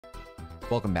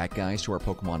Welcome back, guys, to our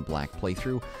Pokemon Black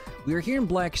playthrough. We are here in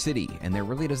Black City, and there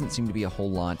really doesn't seem to be a whole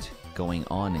lot going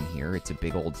on in here. It's a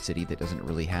big old city that doesn't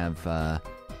really have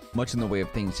much in the way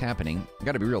of things happening. I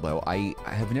gotta be real, though. I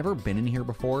have never been in here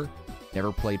before.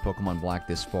 Never played Pokemon Black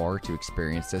this far to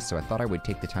experience this, so I thought I would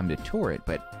take the time to tour it,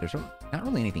 but there's not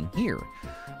really anything here.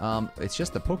 It's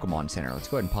just the Pokemon Center. Let's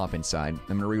go ahead and pop inside.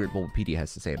 I'm going to read what Bulbapedia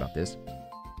has to say about this.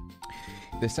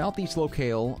 The southeast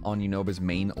locale on Unova's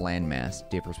main landmass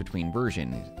differs between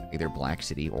versions, either Black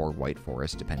City or White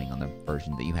Forest, depending on the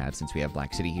version that you have. Since we have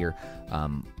Black City here,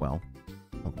 well,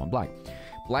 Pokemon Black.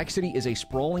 Black City is a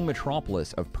sprawling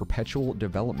metropolis of perpetual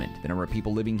development. The number of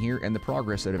people living here and the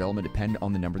progress of development depend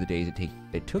on the number of the days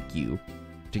it took you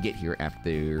to get here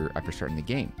after starting the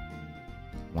game.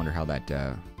 Wonder how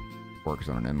that works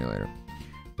on an emulator.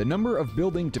 The number of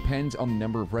buildings depends on the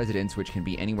number of residents, which can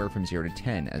be anywhere from 0 to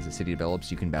 10. As the city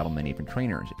develops, you can battle many different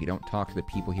trainers. If you don't talk to the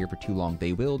people here for too long,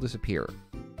 they will disappear.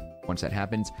 Once that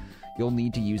happens, you'll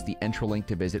need to use the Entralink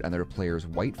to visit another player's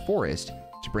White Forest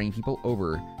to bring people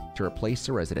over to replace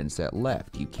the residents that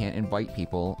left. You can't invite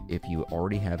people if you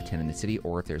already have 10 in the city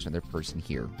or if there's another person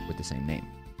here with the same name.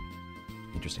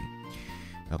 Interesting.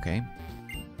 Okay.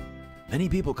 Many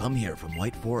people come here from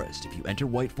White Forest. If you enter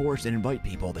White Forest and invite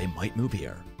people, they might move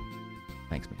here.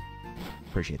 Thanks, man.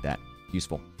 Appreciate that.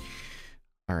 Useful.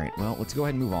 All right, well, let's go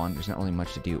ahead and move on. There's not really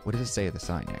much to do. What does it say at the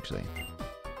sign, actually?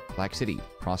 Black City,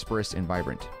 prosperous and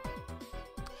vibrant.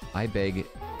 I beg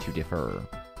to differ.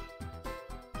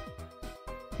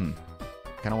 Kind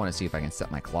of want to see if I can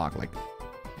set my clock like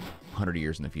 100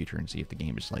 years in the future and see if the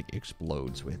game just like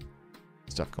explodes with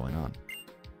stuff going on.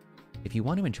 If you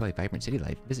want to enjoy vibrant city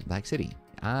life, visit Black City.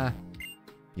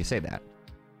 You say that.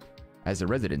 As the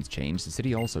residents change, the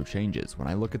city also changes. When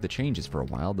I look at the changes for a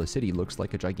while, the city looks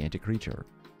like a gigantic creature.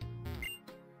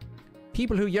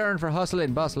 People who yearn for hustle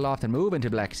and bustle often move into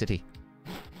Black City.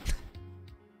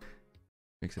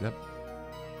 Mix it up.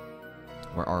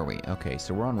 Where are we? Okay,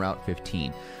 so we're on Route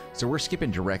 15. So we're skipping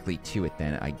directly to it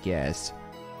then, I guess.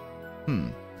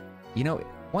 You know,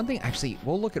 one thing, actually,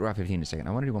 we'll look at Route 15 in a second.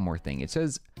 I want to do one more thing. It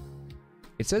says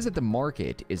that the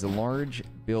market is a large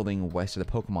building west of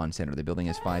the Pokemon Center. The building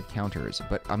has 5 counters,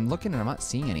 but I'm looking and I'm not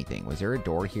seeing anything. Was there a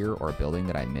door here or a building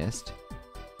that I missed?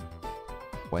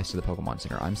 West of the Pokemon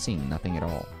Center. I'm seeing nothing at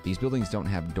all. These buildings don't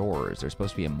have doors. There's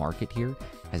supposed to be a market here.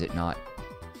 Has it not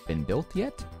been built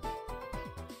yet?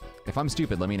 If I'm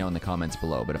stupid, let me know in the comments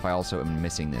below. But if I also am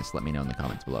missing this, let me know in the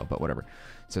comments below. But whatever.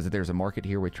 It says that there's a market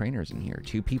here with trainers in here.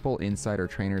 2 people inside are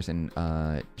trainers and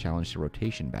challenge to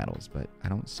rotation battles, but I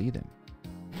don't see them.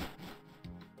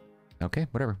 Okay,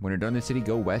 whatever. When you're done in the city,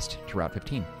 go west to Route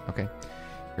 15. Okay,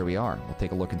 here we are. We'll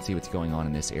take a look and see what's going on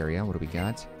in this area. What do we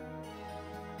got?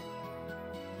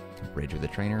 Bridge with the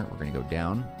trainer. We're going to go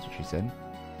down. That's what she said.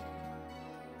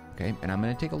 Okay, and I'm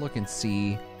going to take a look and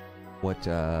see what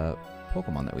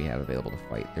Pokemon that we have available to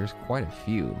fight. There's quite a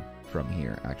few from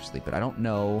here, actually, but I don't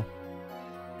know.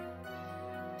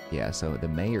 Yeah, so the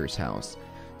mayor's house.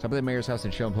 Stop at the mayor's house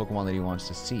and show him Pokemon that he wants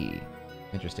to see.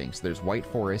 Interesting. So there's White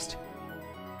Forest,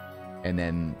 and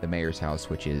then the mayor's house,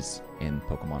 which is in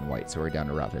Pokemon White. So we're down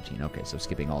to Route 15. Okay, so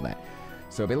skipping all that.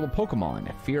 So available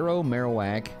Pokemon: Fearow,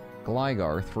 Marowak,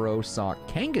 Gligar, Throh, Sock,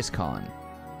 Kangaskhan,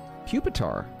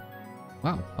 Pupitar.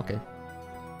 Wow, okay.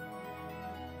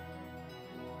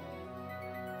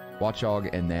 Watchog,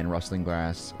 and then Rustling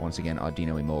Grass. Once again,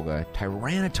 Audino, Emolga.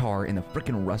 Tyranitar in the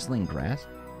frickin' Rustling Grass.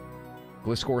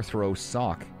 Gliscor, Throh,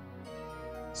 Sock.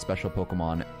 Special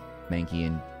Pokemon, Mankey,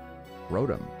 and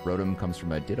Rotom. Rotom comes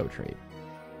from a Ditto trait.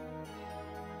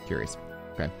 Curious.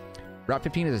 Okay. Route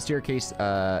 15 is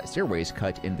a stairways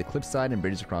cut into the cliffside and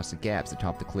bridges across the gaps.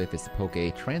 Atop the cliff is the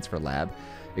Poké Transfer Lab,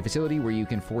 a facility where you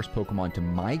can force Pokemon to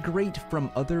migrate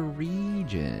from other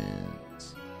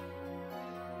regions.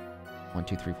 1,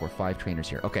 2, 3, 4, 5 trainers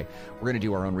here. Okay, we're going to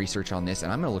do our own research on this,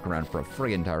 and I'm going to look around for a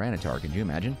friggin' Tyranitar. Could you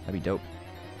imagine? That'd be dope.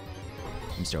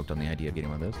 I'm stoked on the idea of getting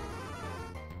one of those.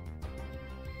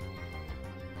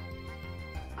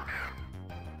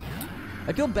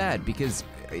 I feel bad because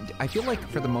I feel like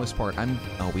for the most part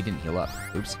oh, we didn't heal up.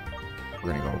 Oops.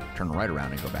 We're gonna go turn right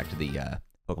around and go back to the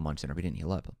Pokemon Center. We didn't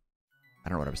heal up. I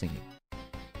don't know what I was thinking.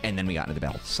 And then we got into the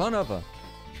battle. Son of a...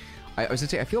 I was gonna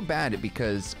say, I feel bad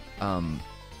because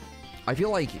I feel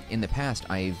like in the past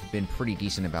I've been pretty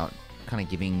decent about kind of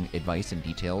giving advice and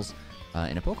details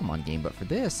in a Pokemon game, but for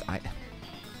this, I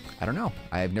don't know.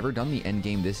 I've never done the end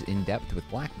game this in-depth with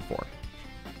Black before.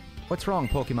 What's wrong,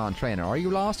 Pokemon Trainer? Are you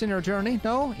lost in your journey?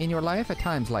 No? In your life? At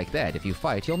times like that, if you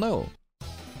fight, you'll know.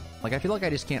 Like, I feel like I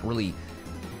just can't really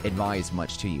advise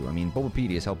much to you. I mean,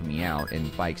 Bulbapedia is helping me out,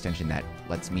 and by extension, that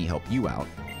lets me help you out.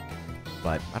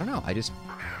 But, I don't know, I just...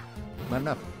 Not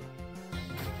enough.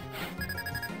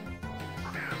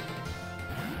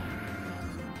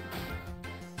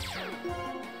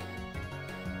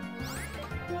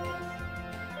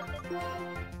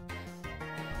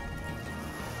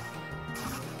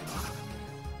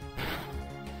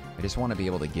 I just want to be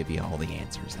able to give you all the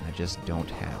answers, and I just don't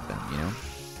have them, you know?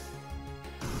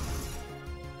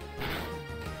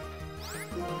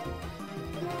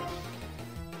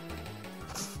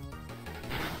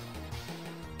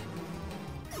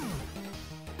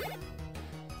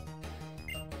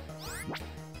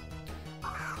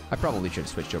 I probably should have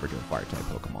switched over to a fire-type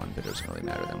Pokemon, but it doesn't really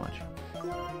matter that much.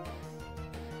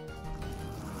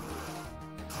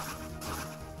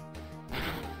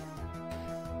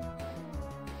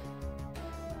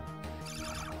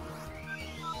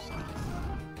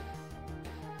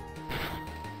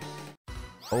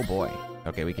 Oh boy.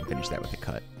 Okay, we can finish that with a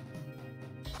cut.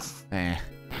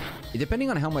 Depending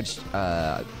on how much,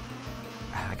 I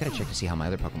gotta check to see how my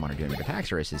other Pokemon are doing.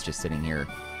 Metaxorus is just sitting here.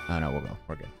 Oh no, we'll go.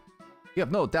 We're good. You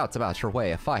have no doubts about your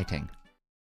way of fighting.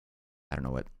 I don't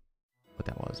know what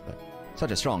that was, but...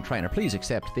 Such a strong trainer, please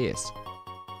accept this.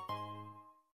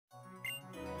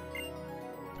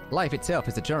 Life itself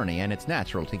is a journey, and it's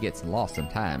natural to get lost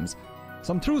sometimes.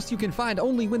 Some truths you can find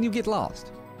only when you get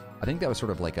lost. I think that was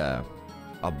sort of like a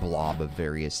blob of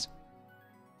various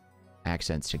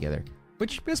accents together.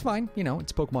 Which is fine, you know,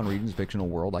 it's Pokemon Region's fictional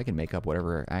world. I can make up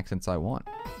whatever accents I want.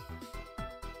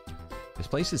 This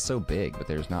place is so big, but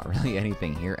there's not really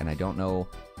anything here, and I don't know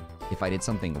if I did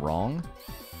something wrong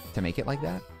to make it like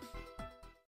that.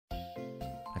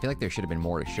 I feel like there should have been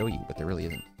more to show you, but there really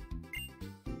isn't.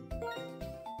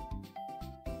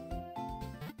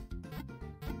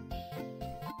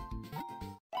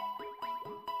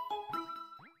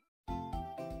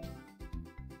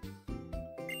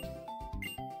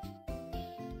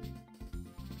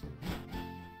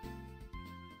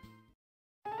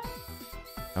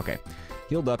 Okay,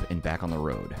 healed up and back on the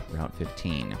road. Route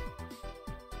 15.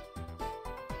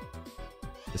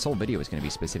 This whole video is going to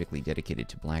be specifically dedicated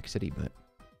to Black City, but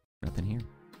nothing here.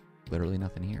 Literally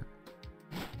nothing here.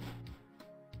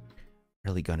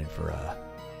 Really gunning for a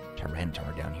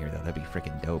Tyranitar down here, though. That'd be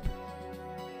freaking dope.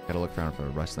 Gotta look around for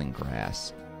rustling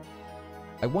grass.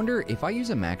 I wonder if I use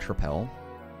a Max Repel.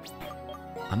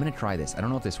 I'm gonna try this. I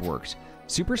don't know if this works.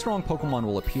 Super strong Pokemon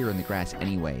will appear in the grass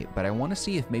anyway, but I want to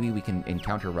see if maybe we can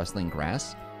encounter rustling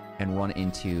grass and run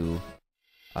into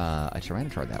a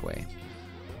Tyranitar that way.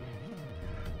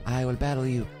 I will battle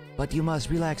you, but you must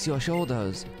relax your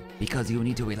shoulders, because you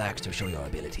need to relax to show your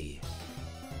ability.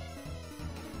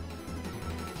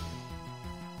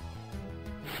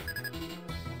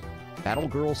 Battle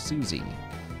Girl Susie.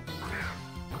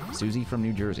 Susie from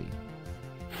New Jersey.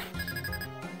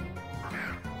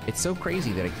 It's so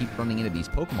crazy that I keep running into these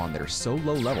Pokemon that are so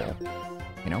low level,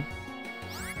 you know?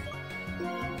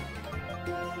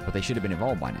 But they should have been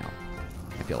evolved by now,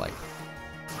 I feel like.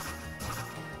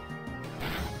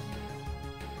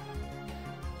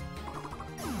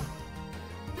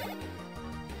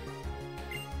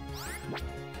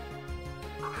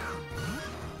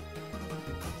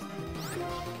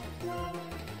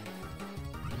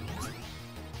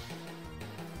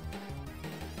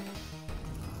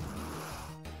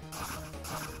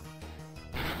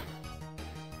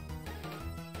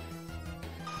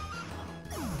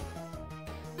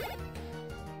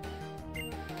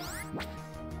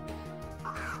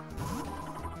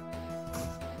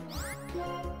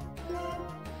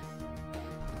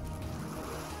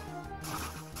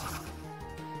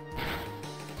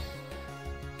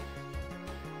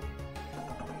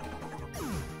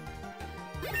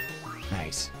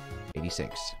 Nice.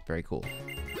 86. Very cool.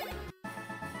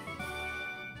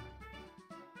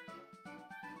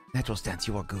 Natural stance,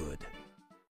 you are good.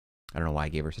 I don't know why I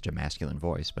gave her such a masculine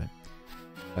voice, but...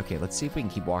 Okay, let's see if we can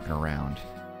keep walking around.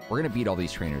 We're gonna beat all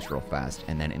these trainers real fast,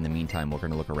 and then in the meantime, we're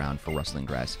gonna look around for rustling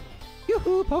grass.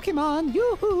 Yoo-hoo, Pokemon!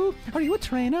 Yoo-hoo! Are you a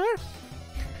trainer?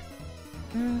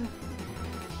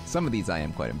 Some of these I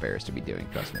am quite embarrassed to be doing,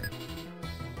 trust me.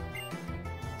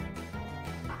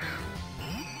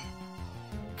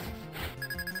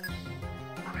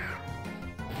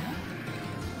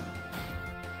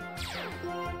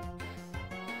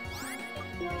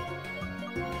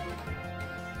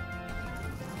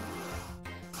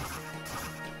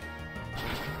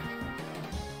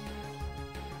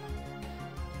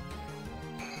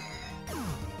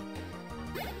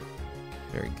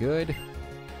 Very good.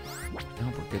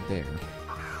 Oh, we're good there.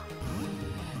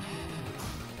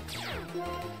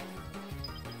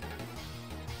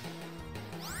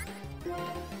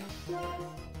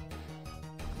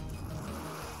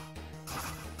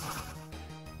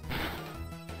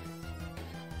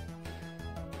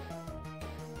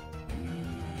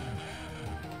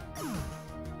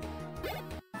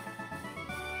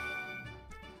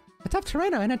 tough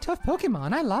Tyranno and a tough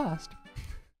Pokemon. I lost.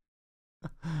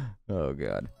 Oh,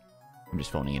 God. I'm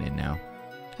just phoning it in now.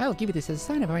 I will give you this as a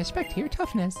sign of my respect to your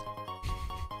toughness.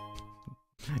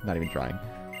 Not even trying.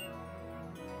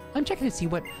 I'm checking to see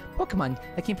what Pokemon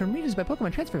that came from regions by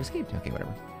Pokemon Transfer escaped. Okay,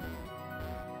 whatever.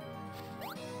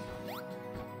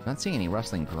 Not seeing any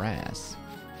rustling grass.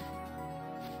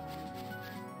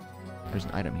 There's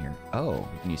an item here. Oh,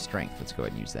 we can use strength. Let's go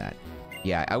ahead and use that.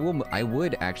 Yeah, I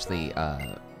would actually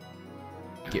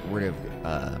get rid of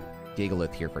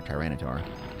Gigalith here for Tyranitar.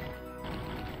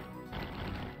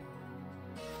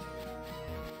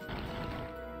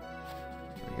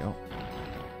 There we go.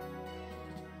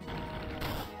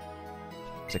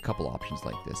 There's a couple options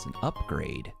like this. An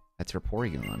upgrade. That's for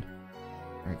Porygon.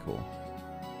 Very cool.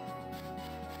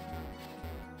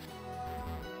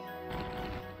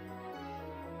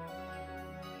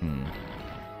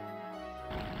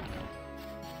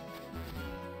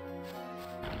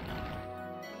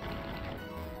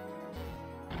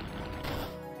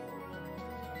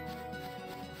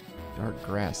 Dark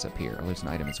grass up here. Oh, there's an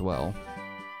item as well.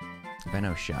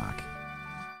 Venoshock.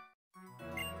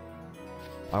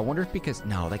 I wonder if because...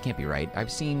 No, that can't be right.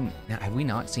 I've seen... Have we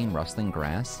not seen rustling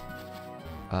grass?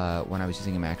 When I was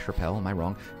using a max repel? Am I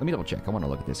wrong? Let me double check. I want to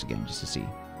look at this again just to see.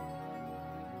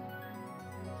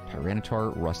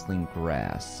 Tyranitar rustling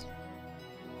grass.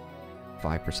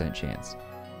 5% chance.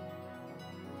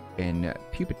 And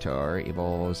Pupitar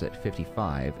evolves at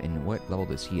 55. And what level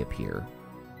does he appear?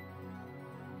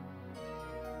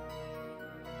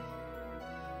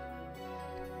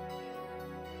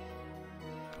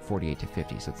 .48 to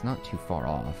 50, so it's not too far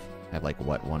off. I have like,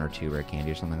 what, 1 or 2 rare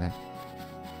candy or something like that?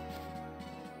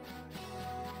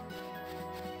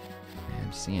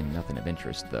 I'm seeing nothing of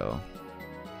interest, though.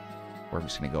 We're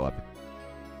just gonna go up.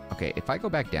 Okay, if I go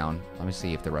back down, let me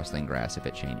see if the rustling grass, if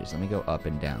it changes. Let me go up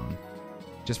and down.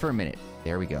 Just for a minute.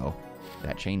 There we go.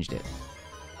 That changed it.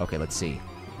 Okay, let's see.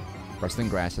 Rustling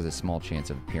grass has a small chance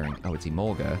of appearing. Oh, it's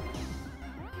Emolga.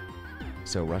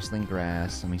 So, rustling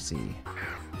grass, let me see.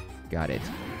 Got it.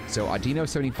 So, Audino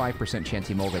 75% chance,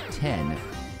 Emolga 10,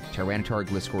 Tyranitar,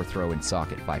 Gliscor, Throw, and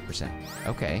Socket 5%.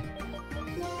 Okay.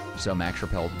 So, Max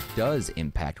Repel does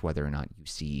impact whether or not you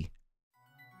see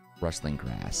rustling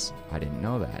grass. I didn't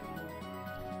know that.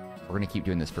 We're going to keep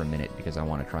doing this for a minute because I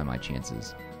want to try my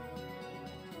chances.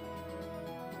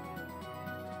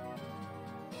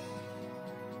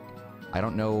 I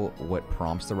don't know what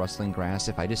prompts the rustling grass.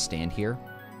 If I just stand here,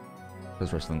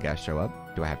 does rustling grass show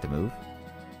up? Do I have to move?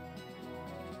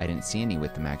 I didn't see any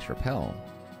with the max repel.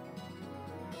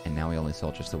 And now we only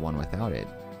saw just the one without it.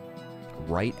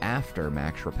 Right after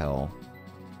max repel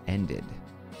ended.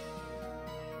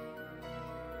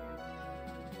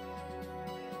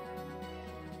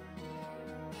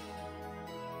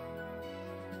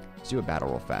 Let's do a battle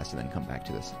real fast and then come back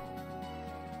to this.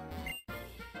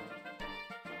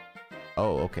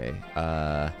 Oh, okay.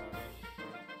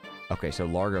 Okay, so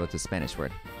Largo, it's a Spanish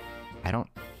word. How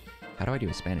do I do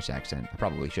a Spanish accent? I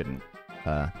probably shouldn't.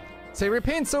 Se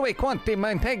ripenso e quanti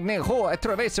m'impegne ho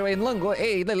attraverso in lungo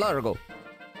e le largo.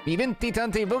 Mi venti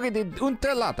tanti voghi di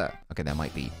unterlata. Okay, that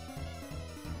might be.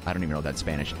 I don't even know if that's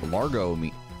Spanish. Largo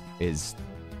is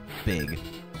big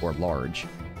or large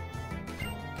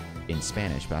in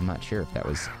Spanish, but I'm not sure if that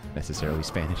was necessarily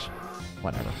Spanish.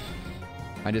 Whatever.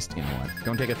 I just, you know what,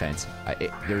 don't take offense.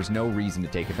 There's no reason to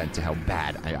take offense to how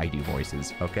bad I do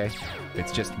voices, okay?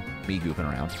 It's just me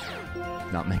goofing around.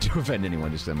 Not meant to offend anyone,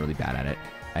 just because I'm really bad at it.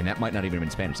 And that might not even have been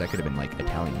Spanish. That could have been, like,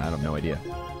 Italian. I have no idea.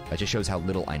 That just shows how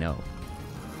little I know.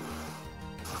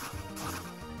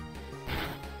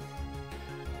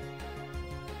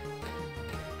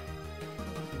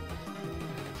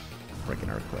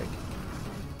 Freaking earthquake.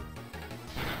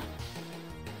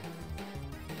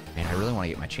 Man, I really want to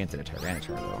get my chance at a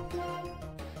Tyranitar, though.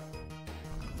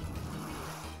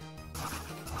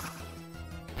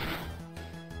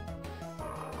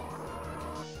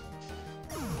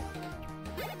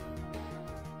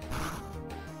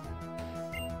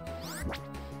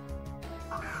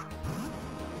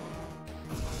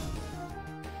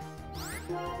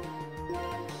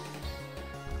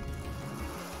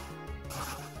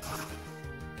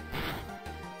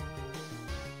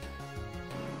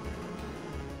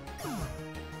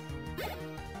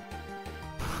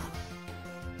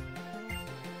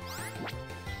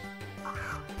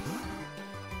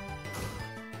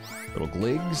 Little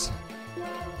Gligs.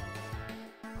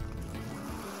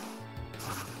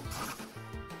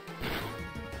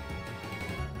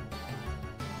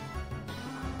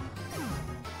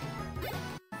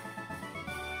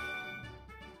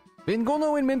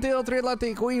 Vengono in mente altre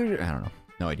latte qui. I don't know.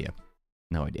 No idea.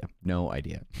 No idea. No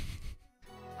idea.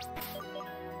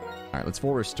 Alright, let's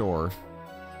full restore.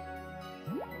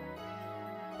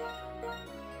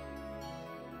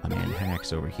 Oh man,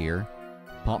 Henax over here.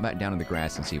 Pop back down in the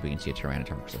grass and see if we can see a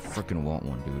Tyranitar, because I freaking want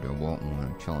one, dude. I want one,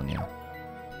 I'm telling you.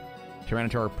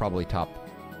 Tyranitar probably top...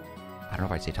 I don't know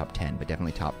if I'd say top 10, but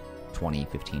definitely top 20,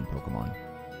 15 Pokemon.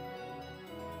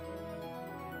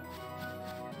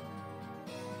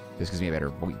 This gives me a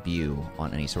better view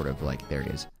on any sort of, like, there it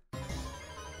is.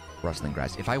 Rustling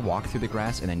grass. If I walk through the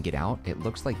grass and then get out, it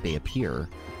looks like they appear.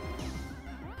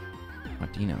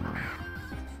 What do you know?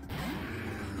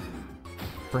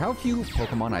 For how few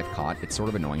Pokemon I've caught, it's sort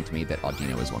of annoying to me that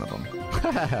Audino is one of them.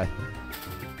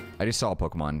 I just saw a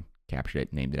Pokemon, captured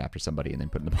it, named it after somebody, and then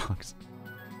put it in the box.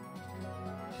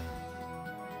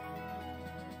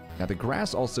 Now the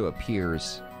grass also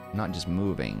appears not just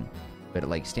moving, but it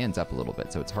like stands up a little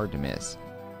bit, so it's hard to miss.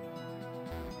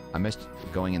 I missed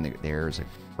going in there's a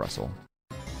rustle.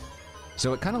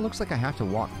 So it kind of looks like I have to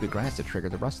walk through the grass to trigger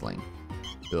the rustling.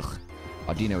 Ugh.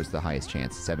 Audino is the highest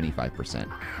chance,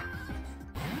 75%.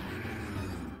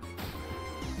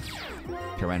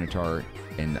 Tyranitar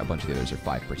and a bunch of the others are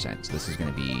 5%, so this is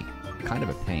going to be kind of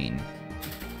a pain.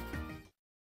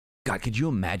 God, could you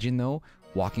imagine, though,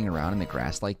 walking around in the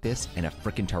grass like this and a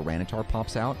frickin' Tyranitar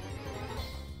pops out?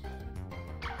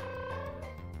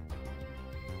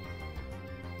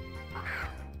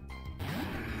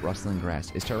 Rustling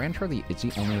grass. Is Tyranitar is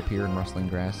he only appear in rustling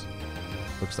grass?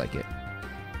 Looks like it.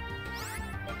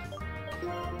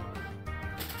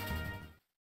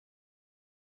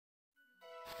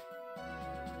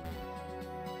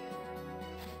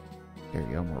 There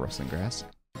you go, more rustling grass.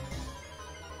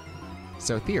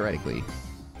 So theoretically,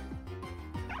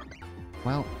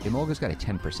 well, Emolga's got a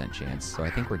 10% chance, so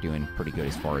I think we're doing pretty good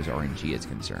as far as RNG is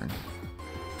concerned.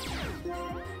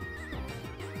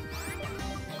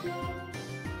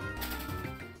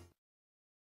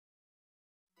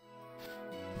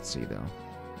 Let's see, though.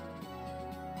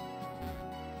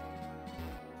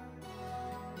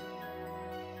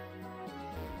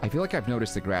 I feel like I've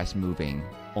noticed the grass moving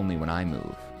only when I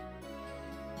move.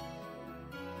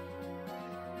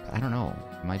 I don't know.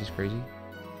 Am I just crazy?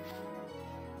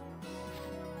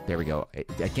 There we go.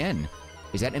 Again,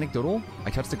 is that anecdotal? I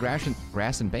touched the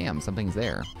grass and bam, something's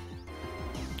there.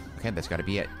 Okay, that's got to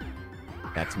be it.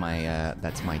 That's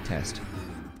my test.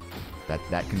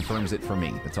 That confirms it for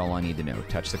me. That's all I need to know.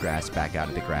 Touch the grass, back out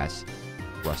of the grass.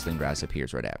 Rustling grass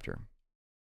appears right after.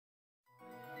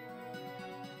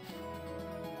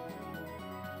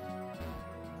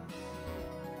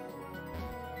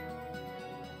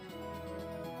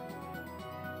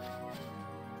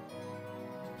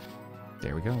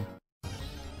 There we go.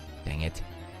 Dang it.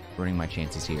 Ruining my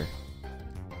chances here.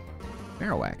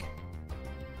 Marowak.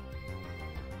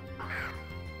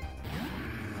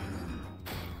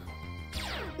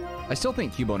 I still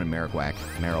think Cubone and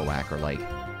Marowak are like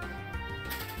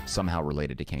somehow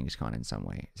related to Kangaskhan in some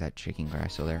way. Is that shaking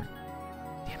grass still there?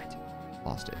 Damn it.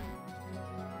 Lost it.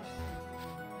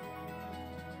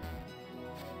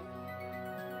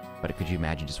 But could you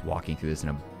imagine just walking through this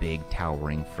and a big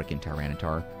towering frickin'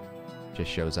 Tyranitar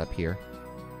just shows up here?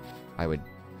 I would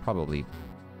probably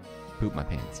poop my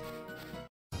pants.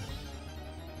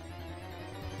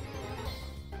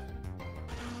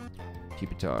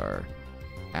 Pupitar.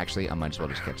 Actually, I might as well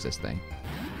just catch this thing.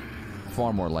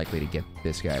 Far more likely to get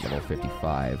this guy at level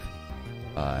 55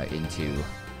 into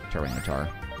Tyranitar.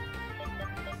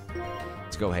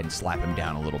 Let's go ahead and slap him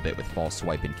down a little bit with False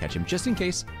Swipe and catch him, just in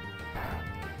case.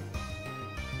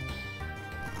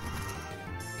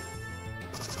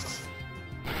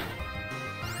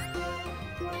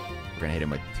 We're gonna hit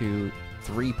him with 2,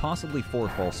 3, possibly 4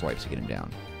 False Swipes to get him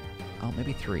down. Oh,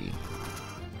 maybe 3.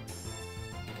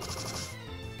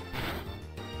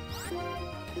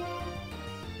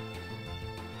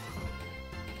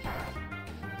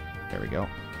 There we go.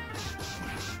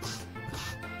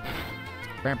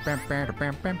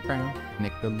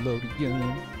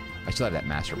 Nickelodeon. I still have that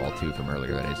Master Ball too from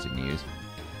earlier that I just didn't use.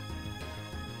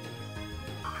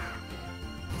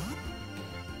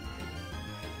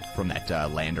 From that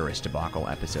Landorus debacle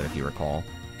episode, if you recall.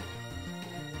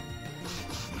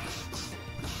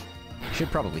 Should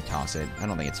probably toss it. I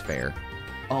don't think it's fair.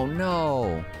 Oh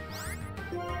no!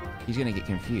 He's gonna get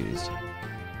confused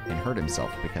and hurt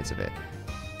himself because of it.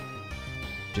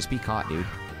 Just be caught, dude.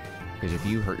 Because if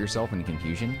you hurt yourself in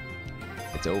confusion,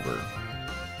 it's over.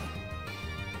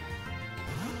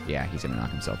 Yeah, he's gonna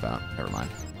knock himself out. Never mind.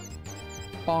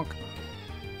 Bonk.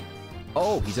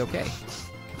 Oh, he's okay.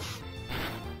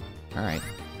 Alright.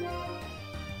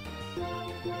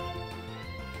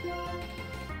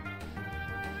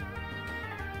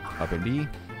 Up in B.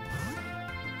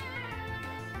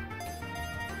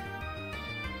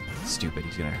 stupid.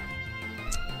 He's gonna...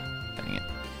 Dang it.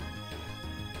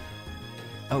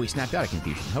 Oh, he snapped out of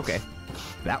confusion. Okay.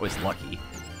 That was lucky.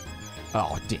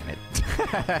 Oh, damn it.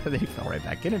 Then he fell right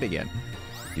back in it again.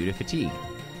 Due to fatigue.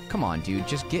 Come on, dude.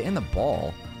 Just get in the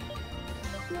ball.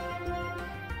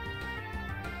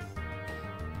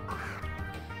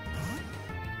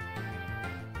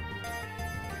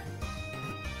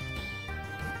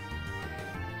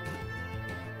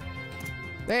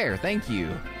 There, thank you.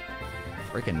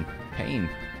 Freaking pain.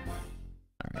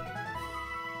 Alright.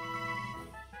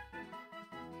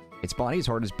 Its body is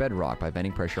hard as bedrock. By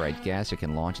venting pressurized gas, it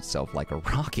can launch itself like a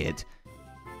rocket.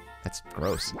 That's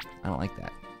gross. I don't like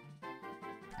that.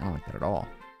 I don't like that at all.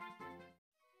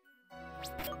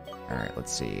 Alright,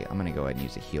 let's see. I'm gonna go ahead and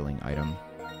use a healing item.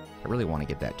 I really want to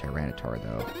get that Tyranitar,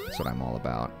 though. That's what I'm all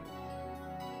about.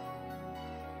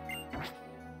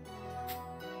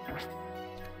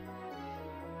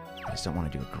 I just don't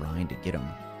want to do a grind to get him.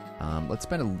 Let's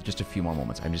spend just a few more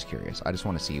moments. I'm just curious. I just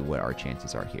want to see what our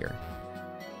chances are here.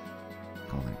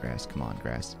 Come on, grass. Come on,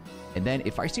 grass. And then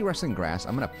if I see rustling grass,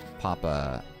 I'm going to pop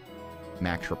a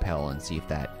max repel and see if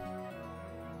that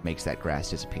makes that grass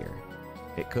disappear.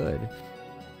 It could.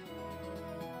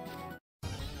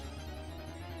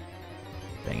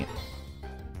 Dang it.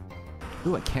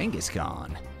 Ooh, a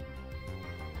Kangaskhan.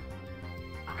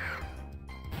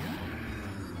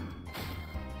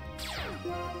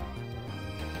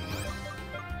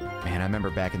 Man, I remember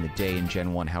back in the day in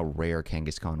Gen 1 how rare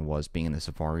Kangaskhan was being in the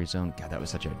Safari Zone. God, that was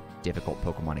such a difficult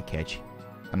Pokemon to catch.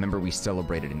 I remember we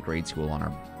celebrated in grade school on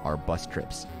our bus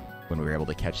trips when we were able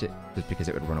to catch it, just because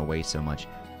it would run away so much.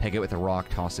 Peg it with a rock,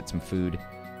 toss it some food,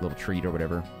 a little treat or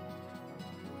whatever.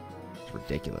 It's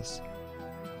ridiculous.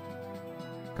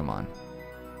 Come on.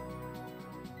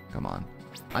 Come on.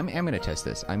 I'm going to test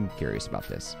this. I'm curious about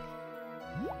this.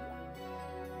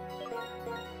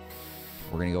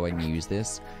 We're going to go ahead and use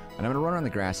this. And I'm going to run on the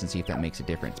grass and see if that makes a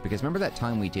difference. Because remember that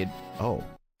time we did... Oh.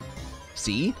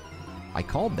 See? I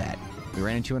called that. We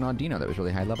ran into an Audino that was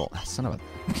really high level. Ah, son of a...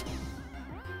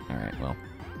 Alright, well.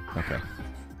 Okay.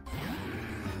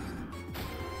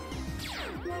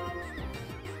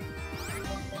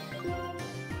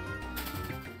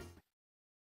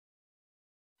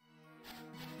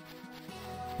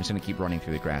 I'm just going to keep running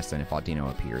through the grass then if Audino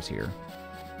appears here.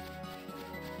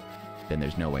 Then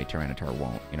there's no way Tyranitar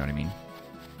won't, you know what I mean?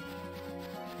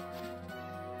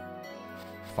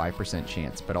 5%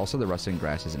 chance, but also the rustling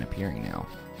grass isn't appearing now.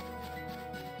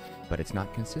 But it's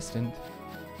not consistent.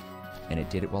 And it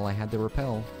did it while I had the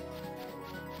repel.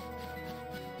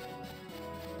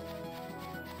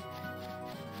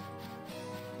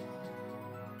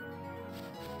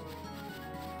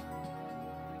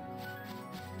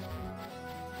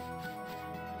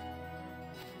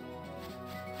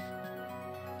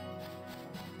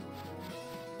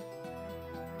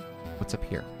 What's up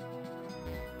here?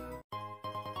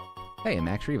 Hey, a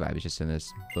max revive is just in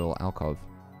this little alcove.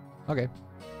 Okay.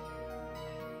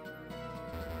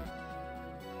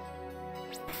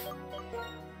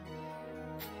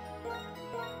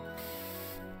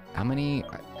 How many...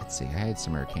 Let's see, I had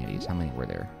some rare candies. How many were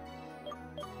there?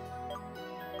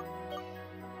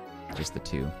 Just the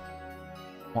 2.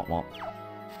 Womp womp.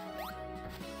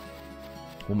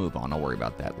 We'll move on. I'll worry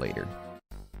about that later.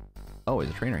 Oh,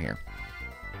 there's a trainer here.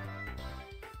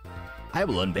 I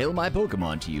will unveil my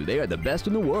Pokemon to you. They are the best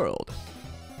in the world.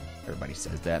 Everybody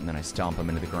says that, and then I stomp them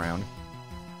into the ground.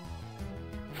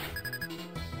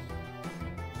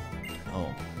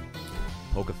 Oh.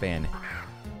 Pokefan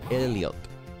Elliot.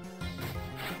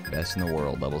 Best in the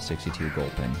world, level 62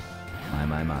 Gulpin.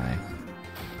 My.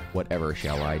 Whatever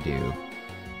shall I do?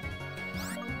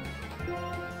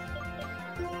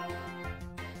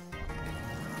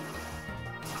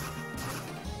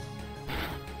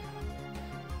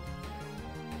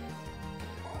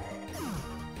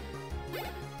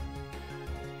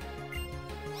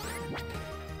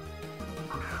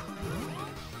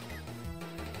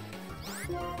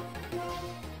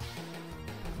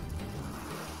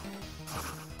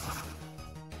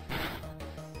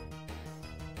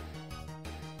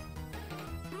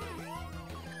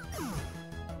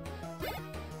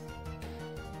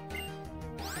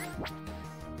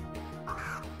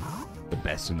 The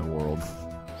best in the world.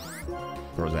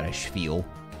 Throws out a spiel.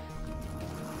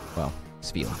 Well,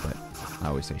 spiel, but I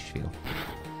always say spiel.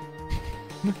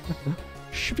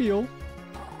 Spiel.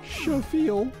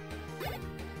 Spiel.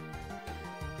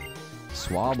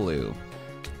 Swablu.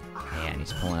 Man,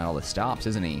 he's pulling out all the stops,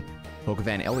 isn't he?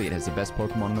 Pokefan Elliot has the best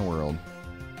Pokemon in the world.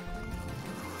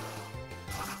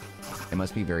 It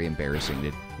must be very embarrassing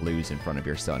to lose in front of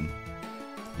your son.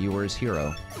 You were his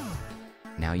hero.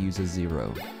 Now use a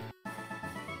 0.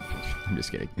 I'm just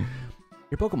kidding.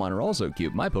 Your Pokemon are also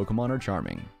cute. My Pokemon are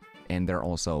charming. And they're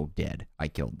also dead. I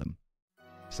killed them.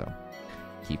 So,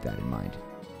 keep that in mind.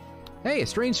 Hey, a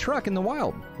strange truck in the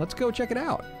wild. Let's go check it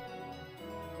out.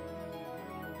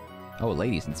 Oh, a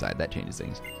lady's inside. That changes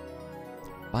things.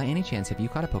 By any chance, have you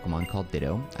caught a Pokemon called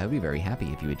Ditto? I would be very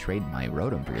happy if you would trade my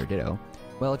Rotom for your Ditto.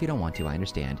 Well, if you don't want to, I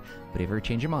understand. But if you ever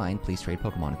change your mind, please trade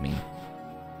Pokemon with me.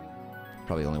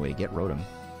 Probably the only way to get Rotom.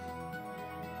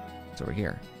 It's over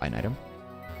here. Buy an item.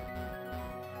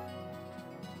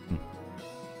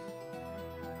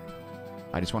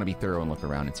 I just want to be thorough and look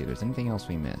around and see if there's anything else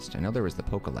we missed. I know there was the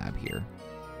Poké Lab here.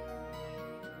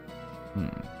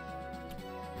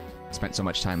 Spent so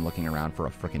much time looking around for a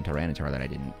frickin' Tyranitar that I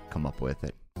didn't come up with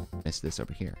it. Missed this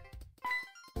over here.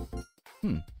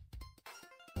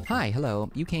 Hi,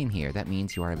 hello. You came here. That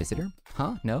means you are a visitor?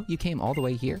 Huh? No? You came all the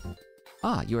way here?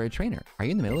 Ah, you are a trainer. Are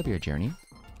you in the middle of your journey?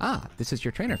 Ah, this is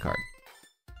your trainer card.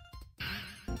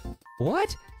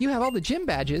 What? You have all the gym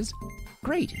badges?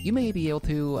 Great. You may be able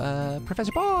to,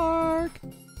 Professor Park!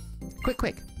 Quick,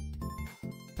 quick.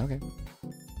 Okay.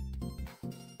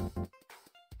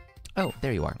 Oh,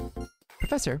 there you are.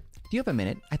 Professor, do you have a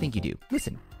minute? I think you do.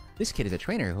 Listen, this kid is a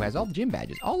trainer who has all the gym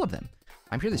badges, all of them.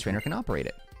 I'm sure this trainer can operate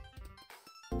it.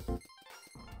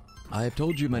 I have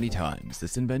told you many times,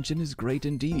 this invention is great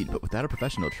indeed, but without a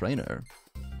professional trainer.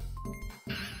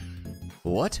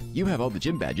 What? You have all the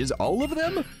gym badges, all of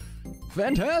them?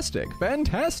 Fantastic!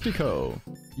 Fantastico!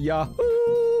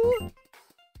 Yahoo!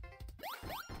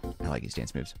 I like his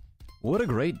dance moves. What a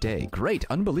great day. Great,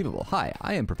 unbelievable. Hi,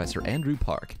 I am Professor Andrew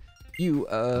Park. You,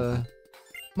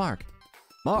 Mark.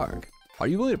 Mark, are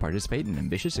you willing to participate in an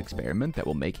ambitious experiment that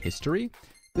will make history?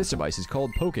 This device is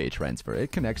called Poké Transfer.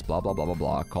 It connects blah blah blah blah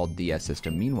blah called DS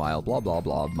system. Meanwhile, blah blah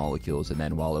blah molecules, and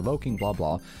then while evoking blah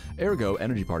blah, ergo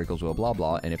energy particles will blah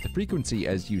blah, and if the frequency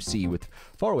as you see with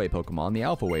faraway Pokemon, the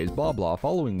alpha waves blah blah,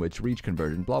 following which reach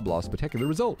convergent blah blah spectacular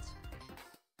results.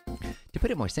 To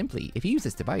put it more simply, if you use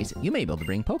this device, you may be able to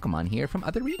bring Pokemon here from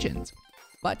other regions.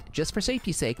 But just for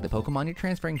safety's sake, the Pokemon you're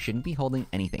transferring shouldn't be holding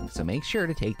anything, so make sure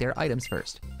to take their items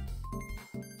first.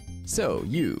 So,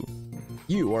 you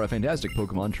are a fantastic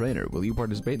Pokemon trainer. Will you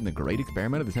participate in the great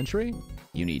experiment of the century?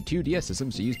 You need 2 DS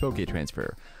systems to use Poké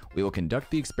Transfer. We will conduct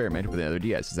the experiment with another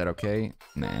DS. Is that okay?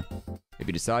 Nah. If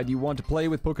you decide you want to play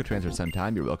with Poké Transfer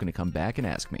sometime, you're welcome to come back and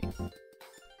ask me.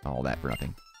 All that for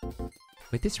nothing.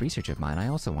 With this research of mine, I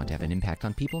also want to have an impact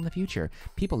on people in the future.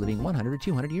 People living 100 or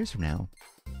 200 years from now.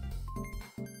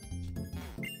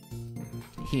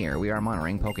 Here, we are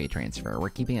monitoring Poké Transfer. We're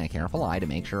keeping a careful eye to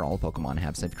make sure all Pokemon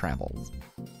have safe travels.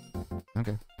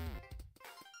 Okay.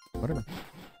 Whatever.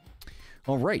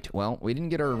 Alright, well, we didn't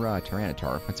get our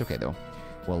Tyranitar. That's okay, though.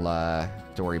 We'll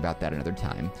have to worry about that another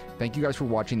time. Thank you guys for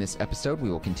watching this episode. We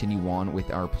will continue on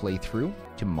with our playthrough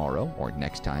tomorrow, or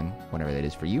next time, whenever that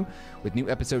is for you, with new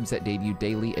episodes that debut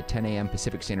daily at 10 a.m.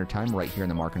 Pacific Standard Time right here on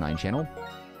the Marcanine channel.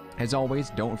 As always,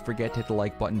 don't forget to hit the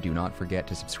like button. Do not forget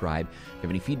to subscribe. If you have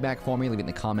any feedback for me, leave it in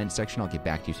the comments section. I'll get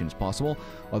back to you as soon as possible.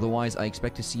 Otherwise, I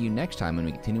expect to see you next time when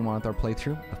we continue on with our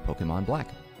playthrough of Pokemon Black.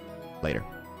 Later.